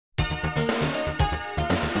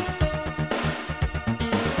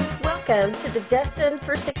Welcome to the Destined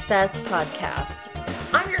for Success podcast.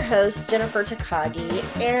 I'm your host, Jennifer Takagi,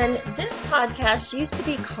 and this podcast used to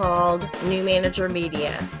be called New Manager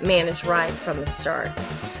Media, Manage Right from the Start.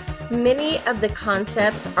 Many of the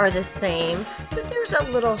concepts are the same, but there's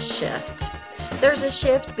a little shift. There's a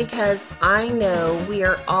shift because I know we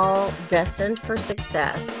are all destined for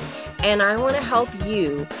success, and I want to help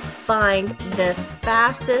you find the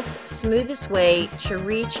fastest, smoothest way to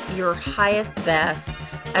reach your highest best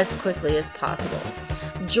as quickly as possible.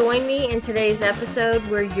 Join me in today's episode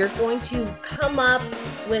where you're going to come up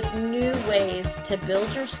with new ways to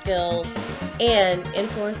build your skills and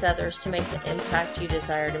influence others to make the impact you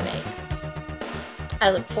desire to make.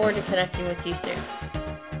 I look forward to connecting with you soon.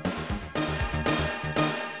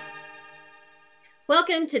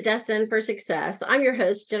 Welcome to Destined for Success. I'm your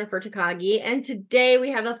host, Jennifer Takagi, and today we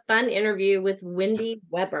have a fun interview with Wendy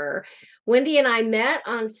Weber. Wendy and I met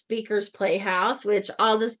on Speakers Playhouse, which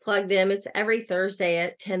I'll just plug them. It's every Thursday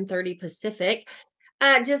at 10:30 Pacific.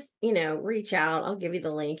 Reach out. I'll give you the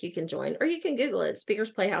link. You can join, or you can Google it,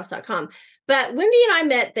 speakersplayhouse.com. But Wendy and I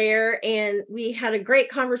met there, and we had a great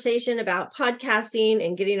conversation about podcasting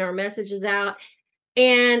and getting our messages out.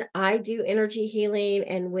 And I do energy healing,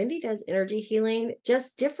 and Wendy does energy healing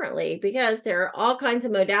just differently because there are all kinds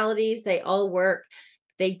of modalities. They all work.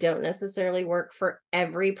 They don't necessarily work for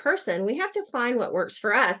every person. We have to find what works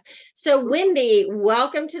for us. So Wendy,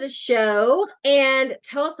 welcome to the show, and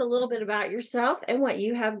tell us a little bit about yourself and what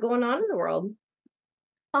you have going on in the world.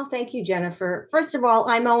 Oh, thank you, Jennifer. First of all,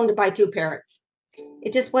 I'm owned by two parrots.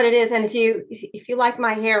 It's just what it is. And if you like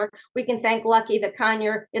my hair, we can thank Lucky the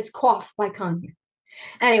conure. It's Cough by Conure.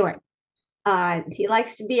 Anyway, he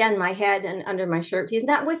likes to be on my head and under my shirt. He's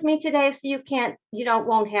not with me today, so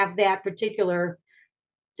won't have that particular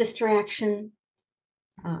distraction.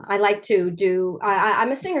 I like to do, I'm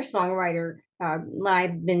a singer-songwriter.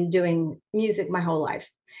 I've been doing music my whole life.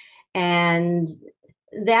 And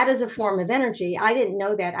that is a form of energy. I didn't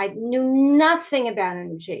know that. I knew nothing about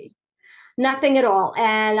energy, nothing at all.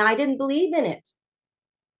 And I didn't believe in it.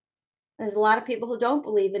 There's a lot of people who don't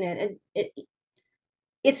believe in it.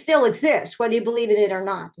 It still exists, whether you believe in it or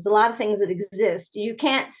not. There's a lot of things that exist. You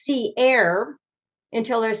can't see air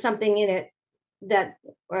until there's something in it that,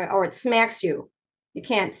 or it smacks you. You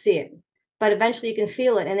can't see it, but eventually you can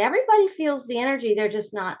feel it. And everybody feels the energy. They're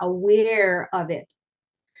just not aware of it.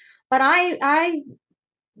 But I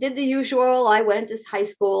did the usual. I went to high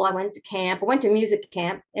school. I went to camp. I went to music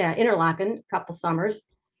camp, Interlaken, a couple summers.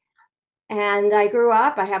 And I grew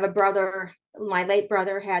up. I have a brother. My late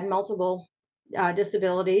brother had multiple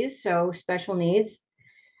disabilities, so special needs.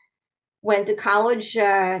 Went to college,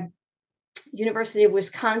 University of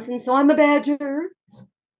Wisconsin, so I'm a Badger.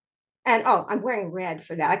 And I'm wearing red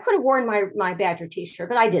for that. I could have worn my Badger t-shirt,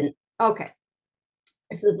 but I didn't. Okay.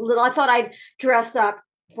 This is I thought I'd dress up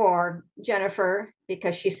for Jennifer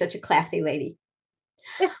because she's such a classy lady.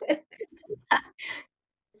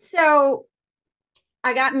 So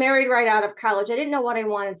I got married right out of college. I didn't know what I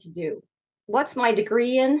wanted to do. What's my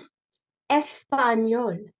degree in?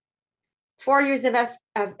 Espanol. 4 years of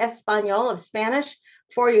Espanol, of Spanish,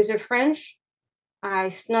 4 years of French. I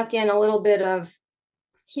snuck in a little bit of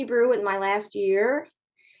Hebrew in my last year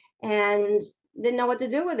and didn't know what to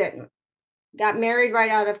do with it. Got married right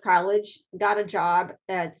out of college, got a job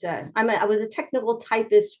at, I was a technical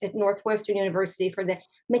typist at Northwestern University for the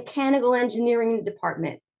mechanical engineering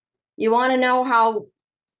department. You want to know how,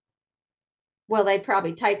 well, they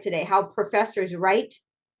probably type today, how professors write?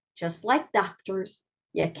 Just like doctors,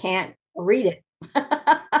 you can't read it.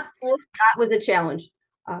 That was a challenge.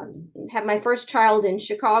 Had my first child in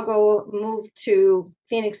Chicago, moved to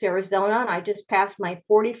Phoenix, Arizona, and I just passed my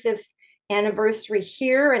 45th anniversary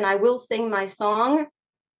here. And I will sing my song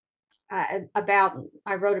I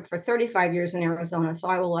wrote it for 35 years in Arizona, so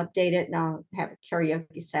I will update it and I'll have a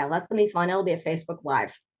karaoke style. That's going to be fun. It'll be a Facebook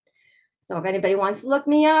Live. So if anybody wants to look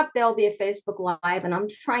me up, there'll be a Facebook Live, and I'm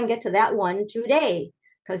trying to get to that one today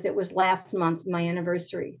because it was last month, my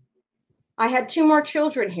anniversary. I had two more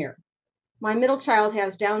children here. My middle child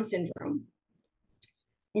has Down syndrome,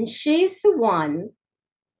 and she's the one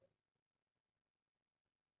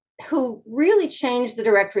who really changed the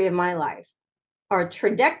directory of my life, or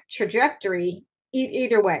trajectory,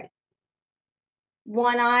 either way.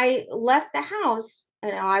 When I left the house,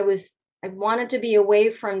 and I wanted to be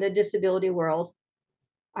away from the disability world.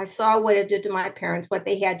 I saw what it did to my parents, what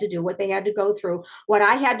they had to do, what they had to go through, what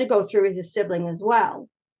I had to go through as a sibling as well.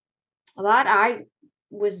 But I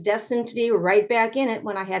was destined to be right back in it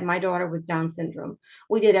when I had my daughter with Down syndrome.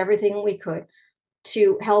 We did everything we could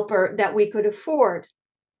to help her that we could afford.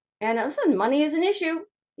 And listen, money is an issue.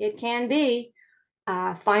 It can be.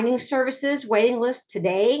 finding services, waiting lists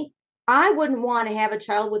today. I wouldn't want to have a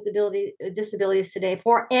child with disabilities today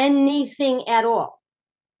for anything at all.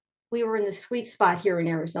 We were in the sweet spot here in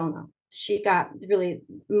Arizona. She got really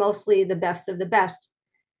mostly the best of the best.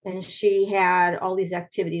 And she had all these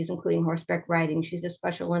activities, including horseback riding. She's a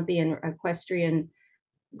Special Olympian, equestrian,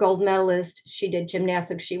 gold medalist. She did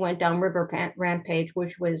gymnastics. She went down River Rampage,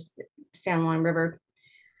 which was San Juan River.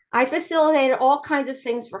 I facilitated all kinds of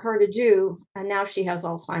things for her to do. And now she has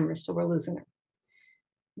Alzheimer's, so we're losing her.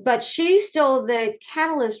 But she's still the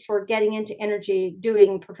catalyst for getting into energy,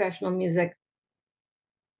 doing professional music.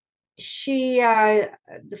 She,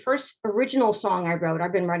 the first original song I wrote,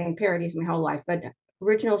 I've been writing parodies my whole life, but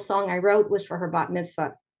original song I wrote was for her bat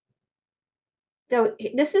mitzvah. So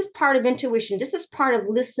this is part of intuition. This is part of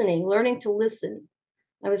listening, learning to listen.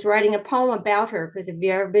 I was writing a poem about her because if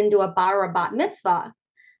you've ever been to a bar or a bat mitzvah,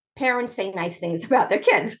 parents say nice things about their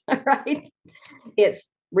kids, right? It's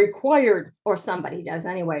required, or somebody does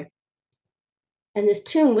anyway. And this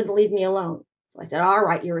tune wouldn't leave me alone. So I said, all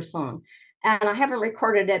right, you're a song. And I haven't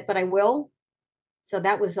recorded it, but I will. So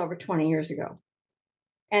that was over 20 years ago.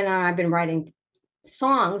 And I've been writing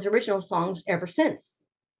songs, original songs, ever since.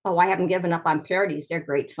 Oh, I haven't given up on parodies. They're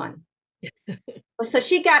great fun. So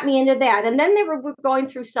she got me into that. And then they were going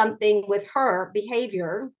through something with her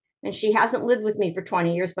behavior. And she hasn't lived with me for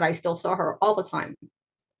 20 years, but I still saw her all the time.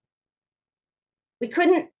 We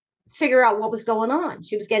couldn't figure out what was going on.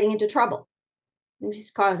 She was getting into trouble. And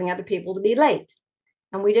she's causing other people to be late.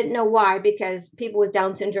 And we didn't know why, because people with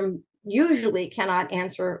Down syndrome usually cannot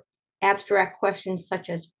answer abstract questions such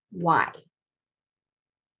as why.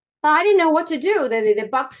 But I didn't know what to do. The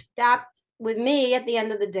buck stopped with me at the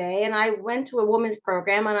end of the day. And I went to a women's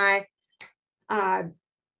program and I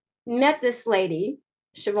met this lady,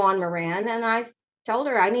 Siobhan Moran, and I told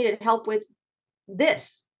her I needed help with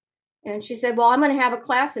this. And she said, well, I'm going to have a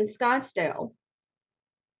class in Scottsdale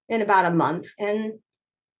in about a month. And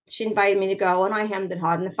she invited me to go, and I hemmed and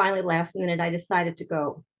hawed. And finally, last minute, I decided to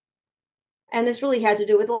go. And this really had to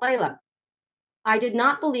do with Layla. I did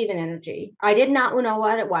not believe in energy. I did not know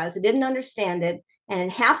what it was. I didn't understand it. And in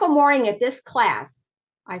half a morning at this class,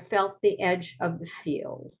 I felt the edge of the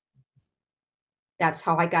field. That's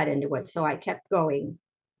how I got into it. So I kept going.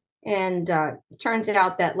 And it turns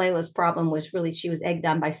out that Layla's problem was really she was egged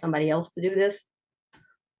on by somebody else to do this.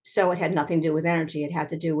 So it had nothing to do with energy. It had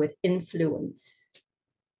to do with influence.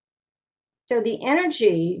 So the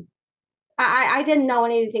energy, I didn't know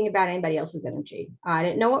anything about anybody else's energy. I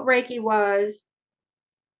didn't know what Reiki was.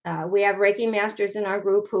 We have Reiki masters in our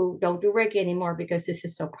group who don't do Reiki anymore because this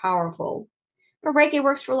is so powerful. But Reiki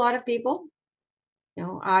works for a lot of people. You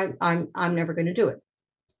know, I'm never going to do it.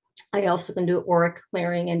 I also can do auric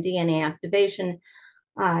clearing and DNA activation.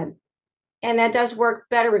 And that does work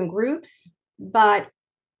better in groups, but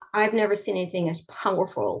I've never seen anything as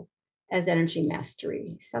powerful as energy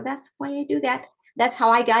mastery. So that's why I do that. That's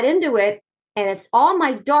how I got into it. And it's all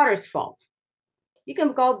my daughter's fault. You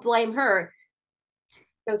can go blame her.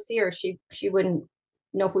 Go see her. She wouldn't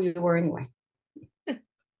know who you were anyway.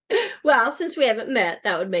 Well, since we haven't met,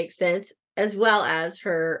 that would make sense, as well as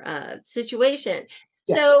her situation.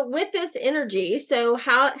 Yes. So with this energy, so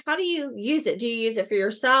how do you use it? Do you use it for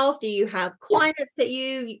yourself? Do you have clients that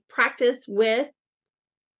you practice with?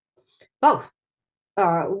 Both.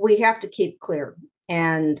 We have to keep clear.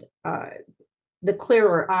 And the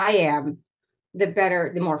clearer I am, the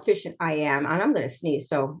better, the more efficient I am. And I'm going to sneeze,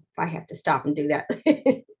 so I have to stop and do that.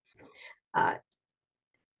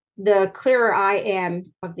 The clearer I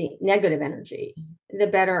am of the negative energy, the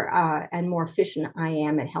better and more efficient I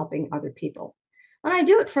am at helping other people. And I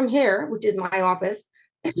do it from here, which is my office,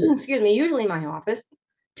 excuse me, usually my office,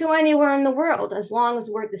 to anywhere in the world, as long as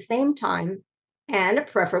we're at the same time and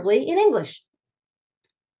preferably in English.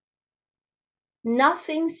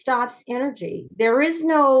 Nothing stops energy. There is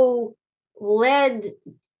no lead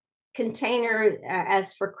container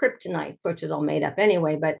as for kryptonite, which is all made up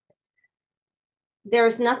anyway, but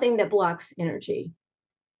there's nothing that blocks energy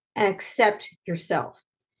except yourself.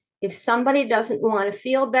 If somebody doesn't want to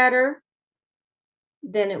feel better,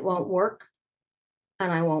 then it won't work,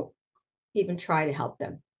 and I won't even try to help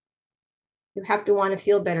them. You have to want to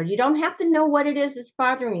feel better. You don't have to know what it is that's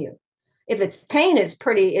bothering you. If it's pain, it's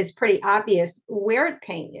pretty obvious where the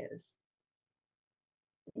pain is,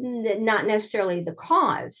 not necessarily the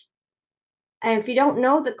cause. And if you don't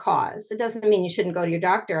know the cause, it doesn't mean you shouldn't go to your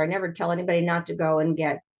doctor. I never tell anybody not to go and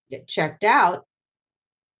get checked out,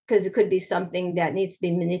 because it could be something that needs to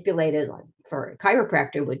be manipulated, like for a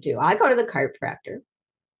chiropractor would do. I go to the chiropractor.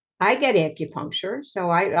 I get acupuncture,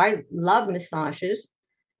 so I love massages.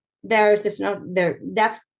 There's this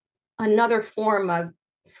that's another form of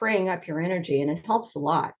freeing up your energy, and it helps a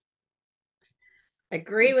lot.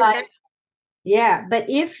 Agree with that. Yeah, but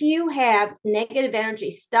if you have negative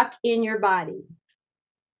energy stuck in your body,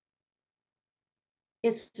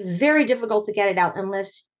 it's very difficult to get it out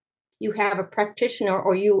unless you have a practitioner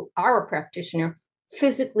or you are a practitioner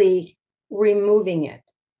physically removing it.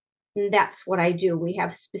 And that's what I do. We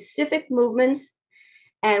have specific movements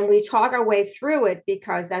and we talk our way through it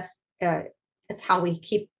because that's how we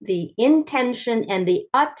keep the intention and the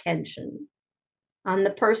attention on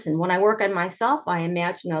the person. When I work on myself, I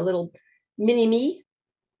imagine a little mini me.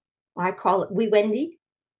 I call it wee Wendy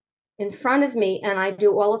in front of me, and I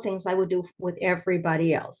do all the things I would do with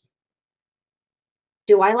everybody else.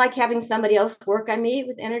 Do I like having somebody else work on me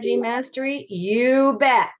with energy mastery? You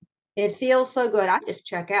bet. It feels so good. I just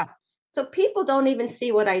check out. So people don't even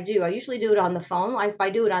see what I do. I usually do it on the phone. If I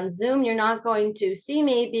do it on Zoom, you're not going to see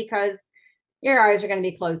me because your eyes are going to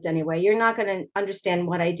be closed anyway. You're not going to understand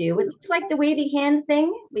what I do. It's like the wavy hand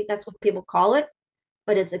thing. That's what people call it,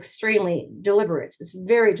 but it's extremely deliberate. It's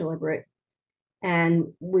very deliberate.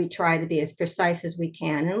 And we try to be as precise as we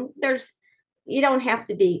can. And you don't have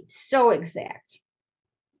to be so exact,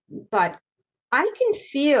 but I can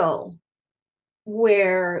feel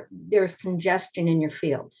where there's congestion in your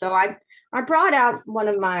field. So I brought out one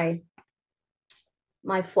of my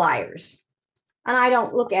flyers, and I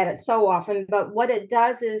don't look at it so often, but what it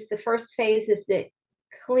does is the first phase is to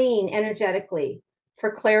clean energetically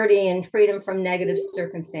for clarity and freedom from negative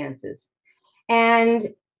circumstances. And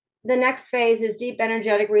the next phase is deep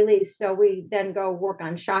energetic release. So we then go work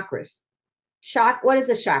on chakras. What is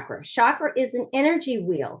a chakra? Chakra is an energy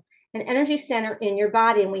wheel, an energy center in your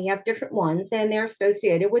body. And we have different ones, and they're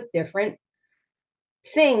associated with different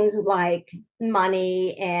things like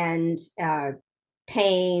money and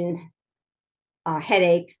pain,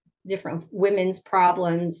 headache, different women's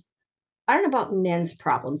problems. I don't know about men's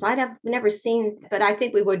problems. I've never seen, but I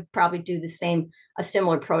think we would probably do a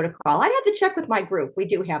similar protocol. I'd have to check with my group. We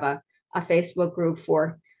do have a Facebook group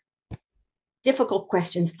for difficult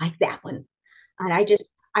questions like that one. And it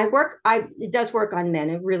does work on men.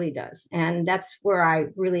 It really does. And that's where I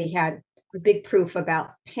really had a big proof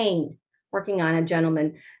about pain, working on a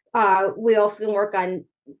gentleman. We also can work on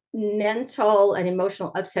mental and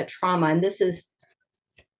emotional upset trauma. And this is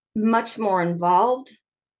much more involved,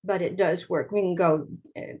 but it does work. We can go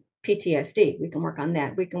PTSD. We can work on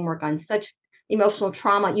that. We can work on such emotional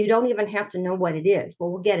trauma. You don't even have to know what it is, but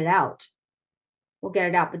we'll get it out. We'll get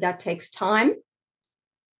it out, but that takes time.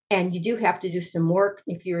 And you do have to do some work.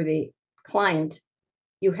 If you're the client,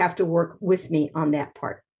 you have to work with me on that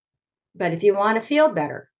part. But if you want to feel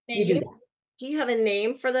better, you do that. Do you have a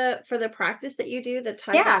name for the practice that you do? The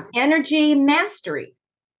type? Yeah, energy mastery.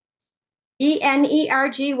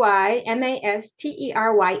 ENERGY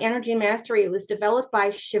MASTERY, energy mastery. It was developed by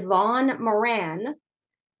Siobhan Moran,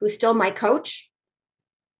 who's still my coach.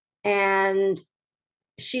 And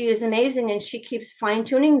she is amazing, and she keeps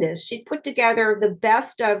fine-tuning this. She put together the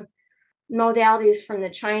best of modalities from the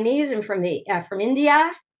Chinese and from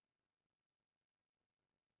India.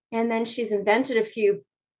 And then she's invented a few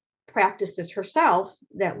practices herself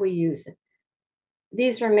that we use.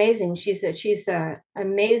 These are amazing. She's a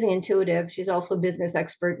amazing intuitive. She's also a business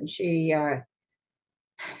expert, and she's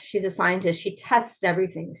a scientist. She tests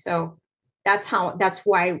everything. So that's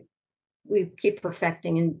why we keep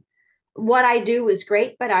perfecting. And what I do is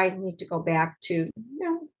great, but I need to go back to,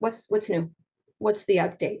 what's new? What's the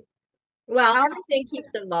update? Well, everything keeps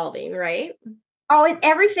evolving, right? Oh,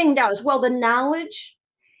 everything does. Well, the knowledge,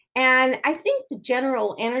 and I think the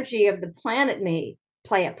general energy of the planet may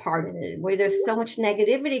play a part in it. Where there's so much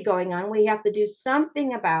negativity going on, we have to do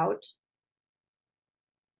something about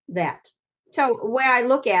that. So the way I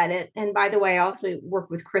look at it, and by the way, I also work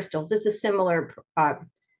with crystals. It's a similar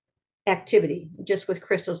activity, just with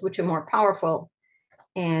crystals, which are more powerful.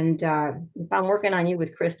 And if I'm working on you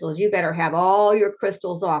with crystals, you better have all your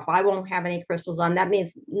crystals off. I won't have any crystals on. That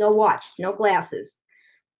means no watch, no glasses.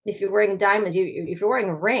 If you're wearing diamonds, if you're wearing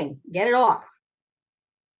a ring, get it off.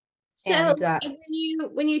 So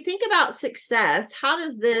when you think about success, how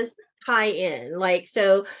does this tie in? Like,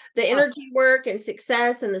 so the energy work and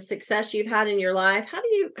success and the success you've had in your life, how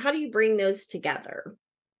do you bring those together?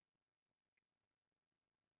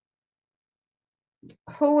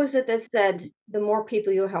 Who was it that said the more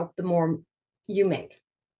people you help, the more you make,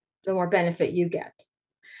 the more benefit you get?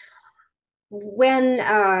 When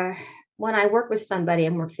I work with somebody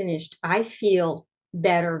and we're finished, I feel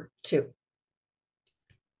better too.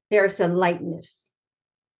 There's a lightness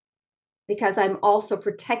because I'm also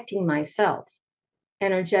protecting myself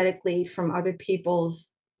energetically from other people's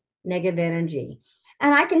negative energy.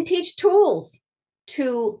 And I can teach tools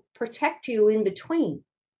to protect you in between,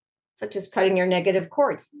 such as cutting your negative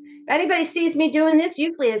cords. If anybody sees me doing this,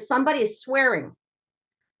 usually as somebody is swearing.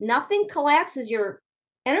 Nothing collapses your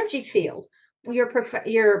energy field.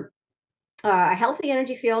 Your healthy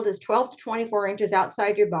energy field is 12 to 24 inches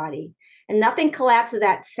outside your body, and nothing collapses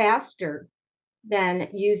that faster than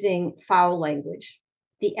using foul language.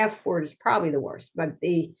 The F word is probably the worst, but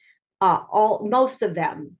most of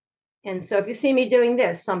them. And so if you see me doing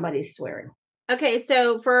this, somebody's swearing. Okay,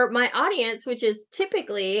 so for my audience, which is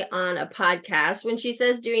typically on a podcast, when she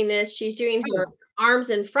says doing this, she's doing her arms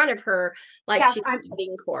in front of her like she's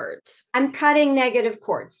cutting cords. I'm cutting negative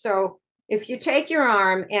cords. So if you take your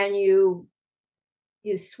arm and you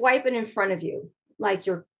swipe it in front of you like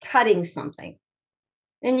you're cutting something,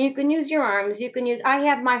 and you can use your arms. I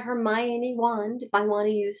have my Hermione wand if I want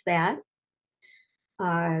to use that.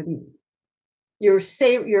 Your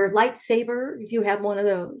lightsaber if you have one of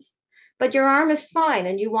those. But your arm is fine,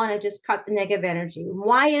 and you want to just cut the negative energy.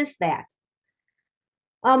 Why is that?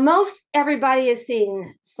 Most everybody has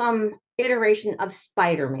seen some iteration of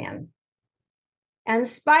Spider-Man. And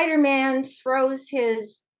Spider-Man throws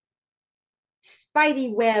his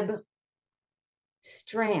spidey web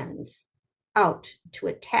strands out to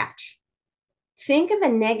attach. Think of a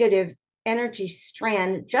negative energy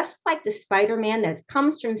strand, just like the Spider-Man that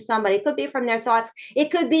comes from somebody. It could be from their thoughts.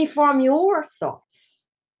 It could be from your thoughts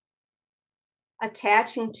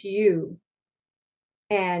attaching to you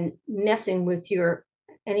and messing with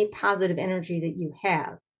any positive energy that you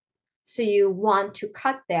have. So you want to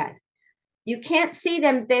cut that. You can't see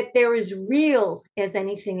them that they're as real as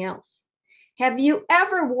anything else. Have you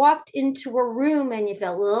ever walked into a room and you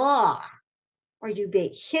felt, ugh, or you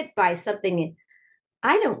get hit by something?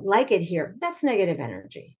 I don't like it here. That's negative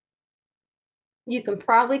energy. You can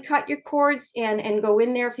probably cut your cords and go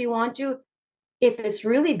in there if you want to. If it's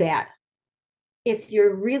really bad, if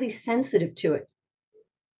you're really sensitive to it,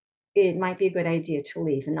 it might be a good idea to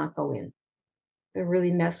leave and not go in. They really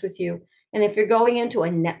mess with you. And if you're going into a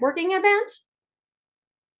networking event,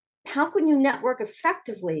 how can you network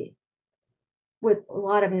effectively with a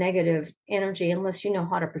lot of negative energy unless you know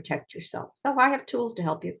how to protect yourself? So I have tools to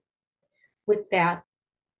help you with that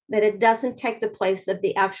it doesn't take the place of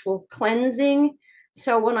the actual cleansing.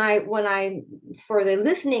 So when I for the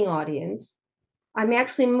listening audience, I'm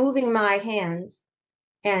actually moving my hands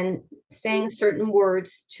and saying certain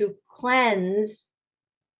words to cleanse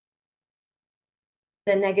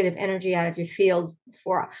the negative energy out of your field.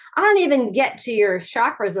 I don't even get to your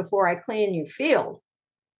chakras before I clean your field.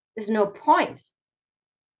 There's no point.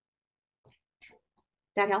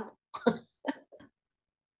 That help?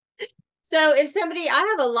 So if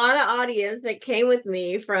I have a lot of audience that came with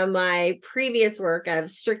me from my previous work of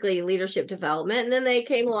strictly leadership development, and then they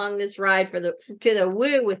came along this ride to the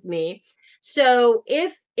woo with me. So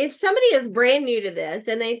if somebody is brand new to this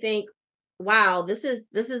and they think, wow, this is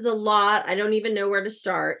a lot, I don't even know where to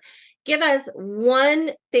start. Give us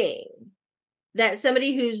one thing that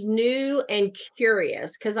somebody who's new and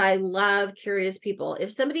curious, because I love curious people. If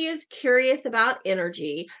somebody is curious about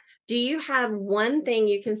energy, do you have one thing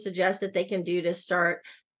you can suggest that they can do to start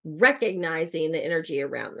recognizing the energy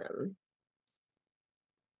around them?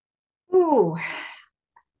 Ooh,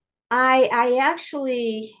 I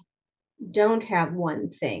actually don't have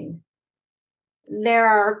one thing. There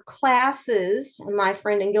are classes, and my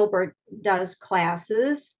friend in Gilbert does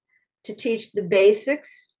classes to teach the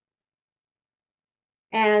basics.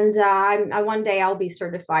 And one day I'll be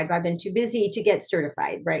certified, but I've been too busy to get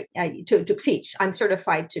certified, right? To teach. I'm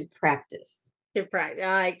certified to practice. To practice.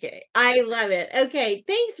 Okay. I love it. Okay.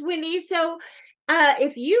 Thanks, Wendy. So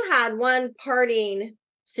if you had one parting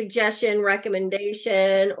suggestion,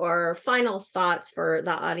 recommendation, or final thoughts for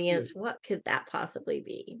the audience, what could that possibly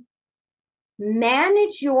be?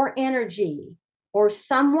 Manage your energy, or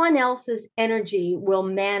someone else's energy will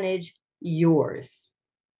manage yours.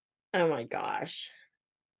 Oh my gosh.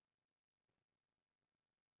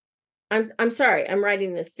 I'm sorry. I'm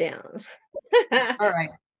writing this down. All right.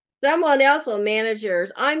 Someone else will manage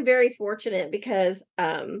yours. I'm very fortunate because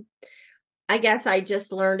I guess I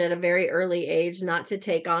just learned at a very early age not to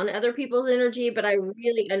take on other people's energy, but I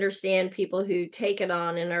really understand people who take it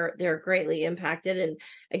on and they're greatly impacted. And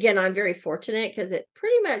again, I'm very fortunate because it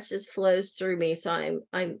pretty much just flows through me. So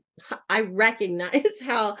I recognize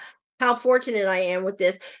how fortunate I am with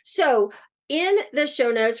this. So in the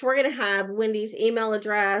show notes, we're going to have Wendy's email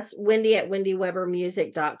address,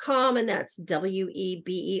 wendy@wendywebermusic.com, and that's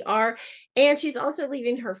WEBER. And she's also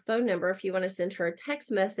leaving her phone number if you want to send her a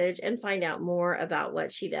text message and find out more about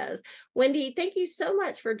what she does. Wendy, thank you so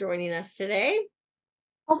much for joining us today.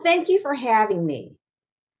 Well, thank you for having me.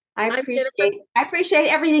 I'm Jennifer. I appreciate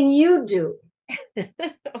everything you do.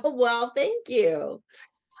 Oh, well, thank you.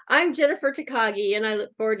 I'm Jennifer Takagi, and I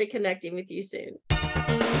look forward to connecting with you soon.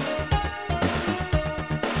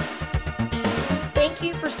 Thank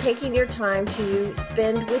you for taking your time to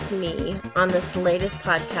spend with me on this latest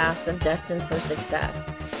podcast of Destined for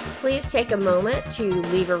Success. Please take a moment to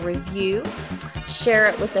leave a review, share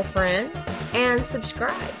it with a friend, and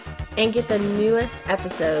subscribe, and get the newest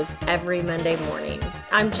episodes every Monday morning.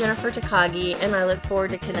 I'm Jennifer Takagi, and I look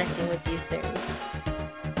forward to connecting with you soon.